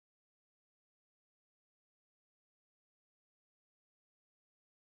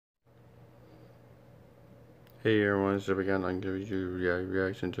Hey everyone, it's StevieG. I'm giving you a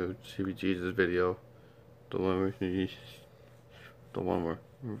reaction to StevieG's video. The one with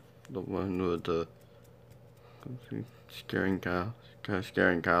the scaring Kyle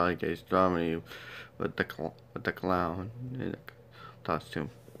like he's drawing with the clown in the costume.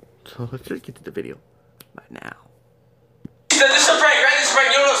 So let's just get to the video by now. He said this is a prank, right? This is a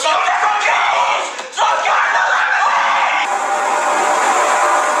prank. You don't know. Stop!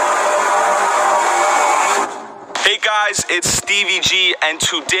 Hey guys, it's StevieG, and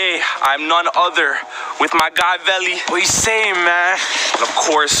today I'm none other with my guy Veli. What you saying, man? And of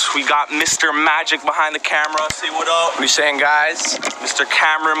course, we got Mr. Magic behind the camera. Say what up. What you saying, guys? Mr.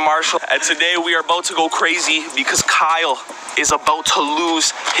 Cameron Marshall. And today we are about to go crazy because Kyle is about to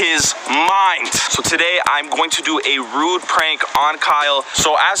lose his mind. So today I'm going to do a rude prank on Kyle.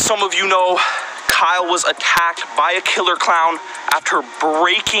 So as some of you know, Kyle was attacked by a killer clown after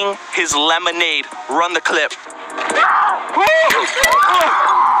breaking his lemonade. Run the clip.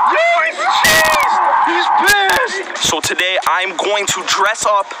 He's pissed. So today I'm going to dress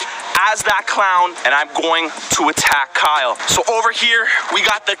up as that clown and I'm going to attack Kyle. So over here we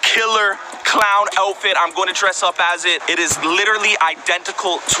got the killer clown outfit. I'm going to dress up as it. It is literally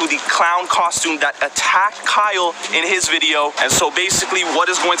identical to the clown costume that attacked Kyle in his video. And so basically what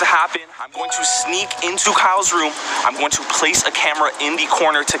is going to happen, I'm going to sneak into Kyle's room. I'm going to place a camera in the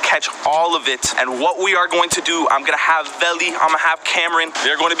corner to catch all of it. And what we are going to do, I'm going to have Veli, I'm going to have Cameron.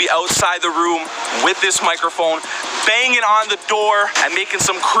 They're going to be outside the room with this microphone, banging on the door and making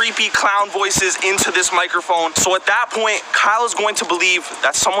some creepy clown voices into this microphone. So at that point, Kyle is going to believe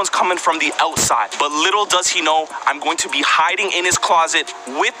that someone's coming from the outside. But little does he know, I'm going to be hiding in his closet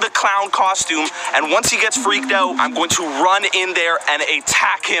with the clown costume. And once he gets freaked out, I'm going to run in there and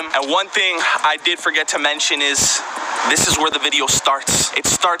attack him. And one thing I did forget to mention is this is where the video starts. It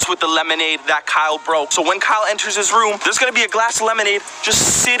starts with the lemonade that Kyle broke. So when Kyle enters his room, there's gonna be a glass of lemonade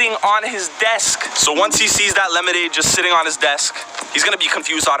just sitting on his desk. So once he sees that lemonade just sitting on his desk, he's gonna be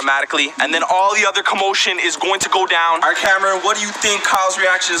confused automatically. And then all the other commotion is going to go down. All right, Cameron, what do you think Kyle's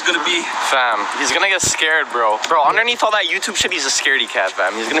reaction is gonna be? Fam, he's gonna get scared, bro. Bro, underneath all that YouTube shit, he's a scaredy cat,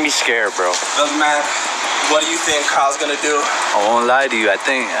 fam. He's gonna be scared, bro. Man, what do you think Kyle's gonna do? I won't lie to you. I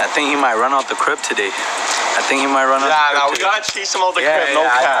think he might run out the crib today. I think he might run out the crib we gotta chase him out the crib. No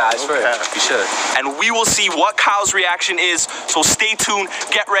cap. I swear. We should. And we will see what Kyle's reaction is. So stay tuned,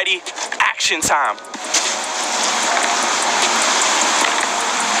 get ready, action time.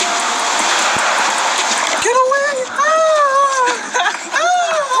 Get away!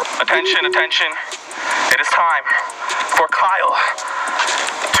 Attention, attention. It is time for Kyle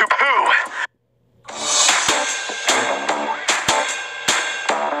to poo.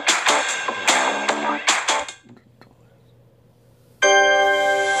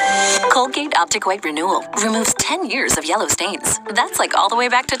 Colgate Optic White Renewal removes 10 years of yellow stains. That's like all the way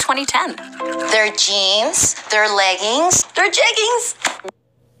back to 2010. Their jeans, their leggings, their jeggings.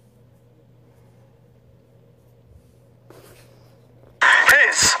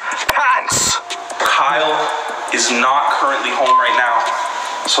 His pants. Kyle is not currently home right now.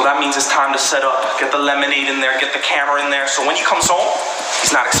 So that means it's time to set up, get the lemonade in there, get the camera in there. So when he comes home,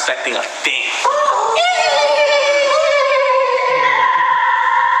 he's not expecting a thing.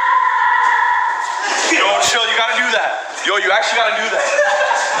 You gotta do that. Yo, you actually gotta do that.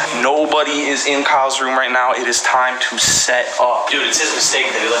 Nobody is in Kyle's room right now. It is time to set up. Dude, it's his mistake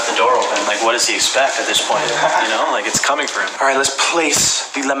that he left the door open. Like, what does he expect at this point? You know, like, it's coming for him. All right, let's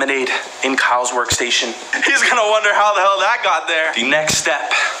place the lemonade in Kyle's workstation. He's gonna wonder how the hell that got there. The next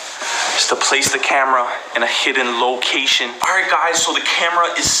step is to place the camera in a hidden location. All right, guys, so the camera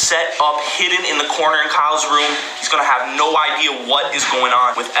is set up, hidden in the corner in Kyle's room. He's gonna have no idea what is going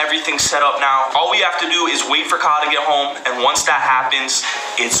on. With everything set up now, all we have to do is wait for Kyle to get home, and once that happens,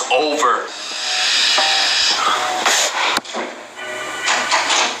 it's over.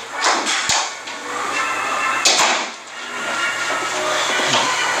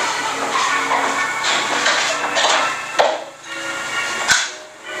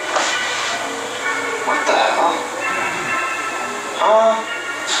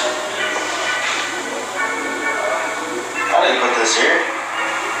 I didn't put this here.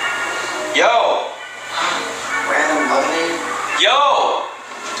 Yo! Random lemonade? Yo!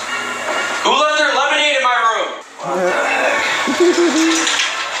 Who left their lemonade in my room? What the heck?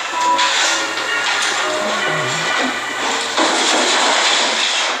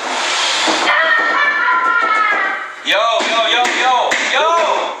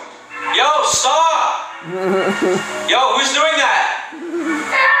 Yo, stop! Yo, who's doing that?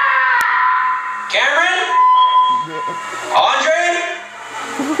 Cameron? Andre?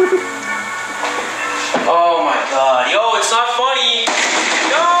 Oh my god. Yo, it's not funny.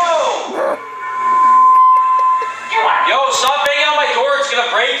 Yo! Yo, stop banging on my door. It's gonna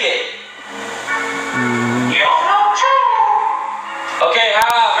break it. Okay,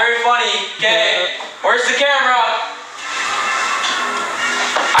 very funny. Okay, where's the camera?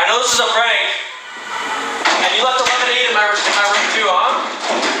 I know this is a prank. And you left the lemonade in my room too, huh?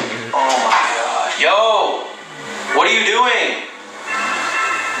 Oh my god. Yo, what are you doing?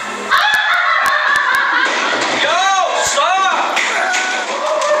 Yo, stop!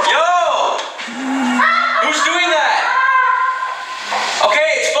 Yo! Who's doing that? Okay,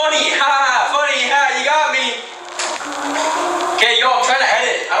 it's funny. Ha, funny. Ha, you got me. Okay, yo, I'm trying to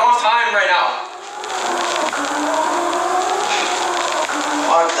edit. I don't have time right now.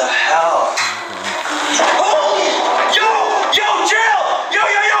 What the hell? Oh! Yo! Yo, chill! Yo,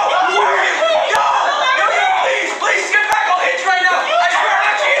 yo, yo! Where are you? Yo! Yo, yo, please, get back. I'll hit you right now. I swear I'm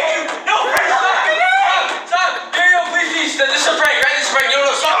not hit you. No, please, stop. Yo, yo, please. This is a prank, right? This is a prank. No,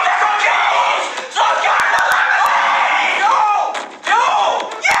 stop. Stop, Yo! Yo!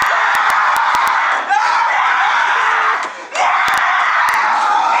 Yeah!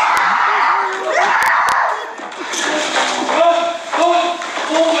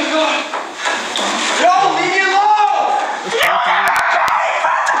 Oh my god! Yo, leave me alone!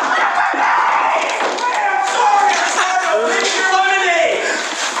 I'm sorry! I'll pay for your lemonade!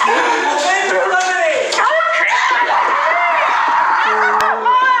 I'll pay for your lemonade!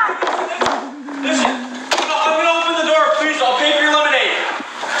 Listen, I'm gonna open the door, please. I'll pay for your lemonade.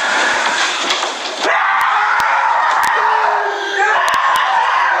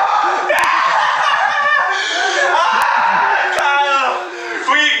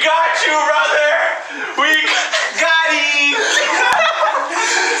 We got you, brother! We got him!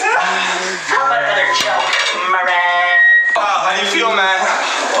 Another joke, Murray. How do you feel, man?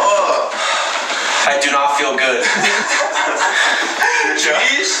 Oh, I do not feel good.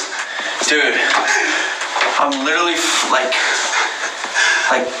 jeez. Dude, I'm literally like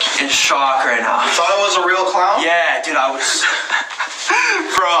in shock right now. You thought it was a real clown? Yeah, dude, I was.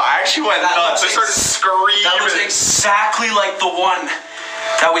 Bro, I actually went nuts. I looks started screaming. That was exactly like the one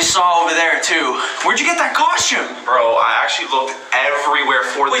that we saw over there too. Where'd you get that costume? Bro, I actually looked everywhere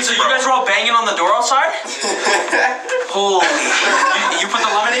for Wait, this. so you guys were all banging on the door outside? Holy! You put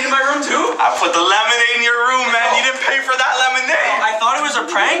the lemonade in my room too? I put the lemonade in your room, man. You didn't pay for that lemonade. I thought it was a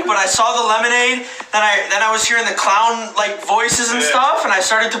prank, but I saw the lemonade. Then I was hearing the clown like voices and stuff, and I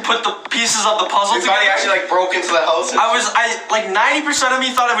started to put the pieces of the puzzle You thought together. he actually like broke into the house? I like 90% of me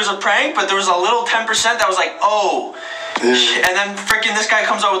thought it was a prank, but there was a little 10% that was like, oh. And then freaking this guy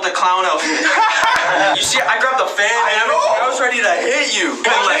comes out with the clown outfit. You see, I grabbed the fan and everything. I was ready to hit you.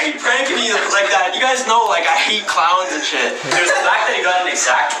 But like pranking me like that. You guys know, like I hate clowns and shit. There's the fact that you got an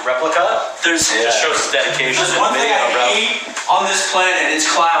exact replica. There's Just shows his dedication. There's one thing I hate on this planet. It's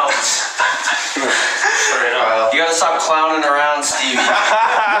clowns. You gotta stop clowning around, Stevie.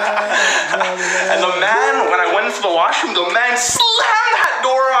 And the man, when I went into the washroom, the man slammed that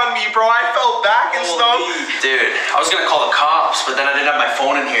door on me, bro. I fell back and stuff. Dude, I was gonna call the cops, but then I didn't have my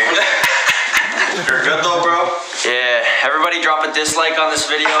phone in here. You're good though, bro. Yeah, everybody drop a dislike on this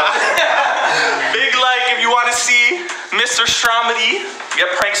video. Big like if you want to see Mr. Stromedy get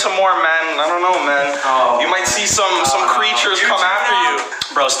pranked some more, man. I don't know, man. You might see some creatures come after you.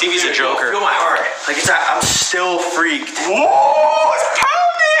 Bro, Stevie's a joker. Feel my heart. Like I'm still freaked. Whoa, it's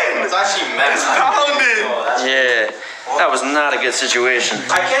pounding. It's actually mad. It's pounding. Yeah, that was not a good situation.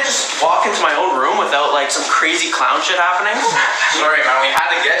 I can't just walk into my own room without like some crazy clown shit happening. Sorry, man. We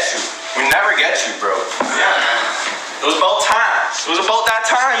had to get you. We never get you, bro. Yeah, man. It was about time. It was about that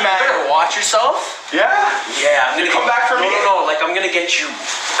time, man. You better watch yourself. Yeah? Yeah, I'm gonna come back for me. No, like I'm gonna get you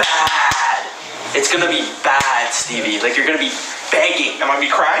bad. It's gonna be bad, Stevie. Like you're gonna be begging. Am I be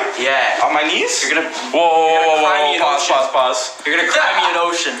crying? Yeah. On my knees? You're gonna. Whoa. Pause. You're gonna cry me an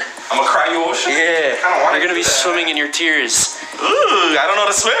ocean. I'm gonna cry you ocean? Yeah. I don't want You're gonna be to do that. swimming in your tears. Ooh, I don't know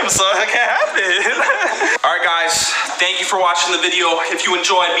how to swim, so that can't happen. Alright guys, thank you for watching the video. If you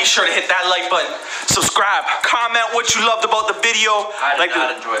enjoyed, be sure to hit that like button, subscribe, comment what you loved about the video. I did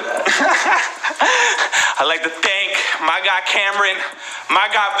not enjoy that. I'd like to thank my guy Cameron, my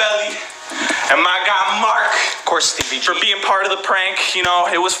guy Belly, and my guy Mark. Of course, StevieG. For being part of the prank. You know,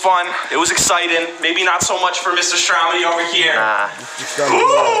 it was fun, it was exciting. Maybe not so much for Mr. Stromedy over here.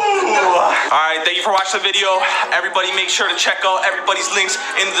 Alright, thank you for watching the video. Everybody make sure to check out everybody's links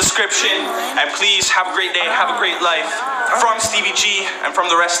in the description. And please have a great day, have a great life. From StevieG and from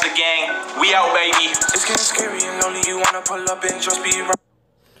the rest of the gang, we out, baby. It's getting scary and lonely, you wanna pull up and just be right.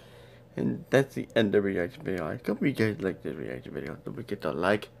 And that's the end of the reaction video. I hope you guys liked this reaction video. Don't forget to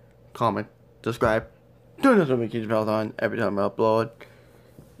like, comment, subscribe. Do not make your bell on every time I upload.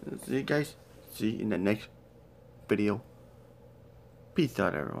 See you guys. See you in the next video. Peace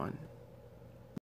out, everyone.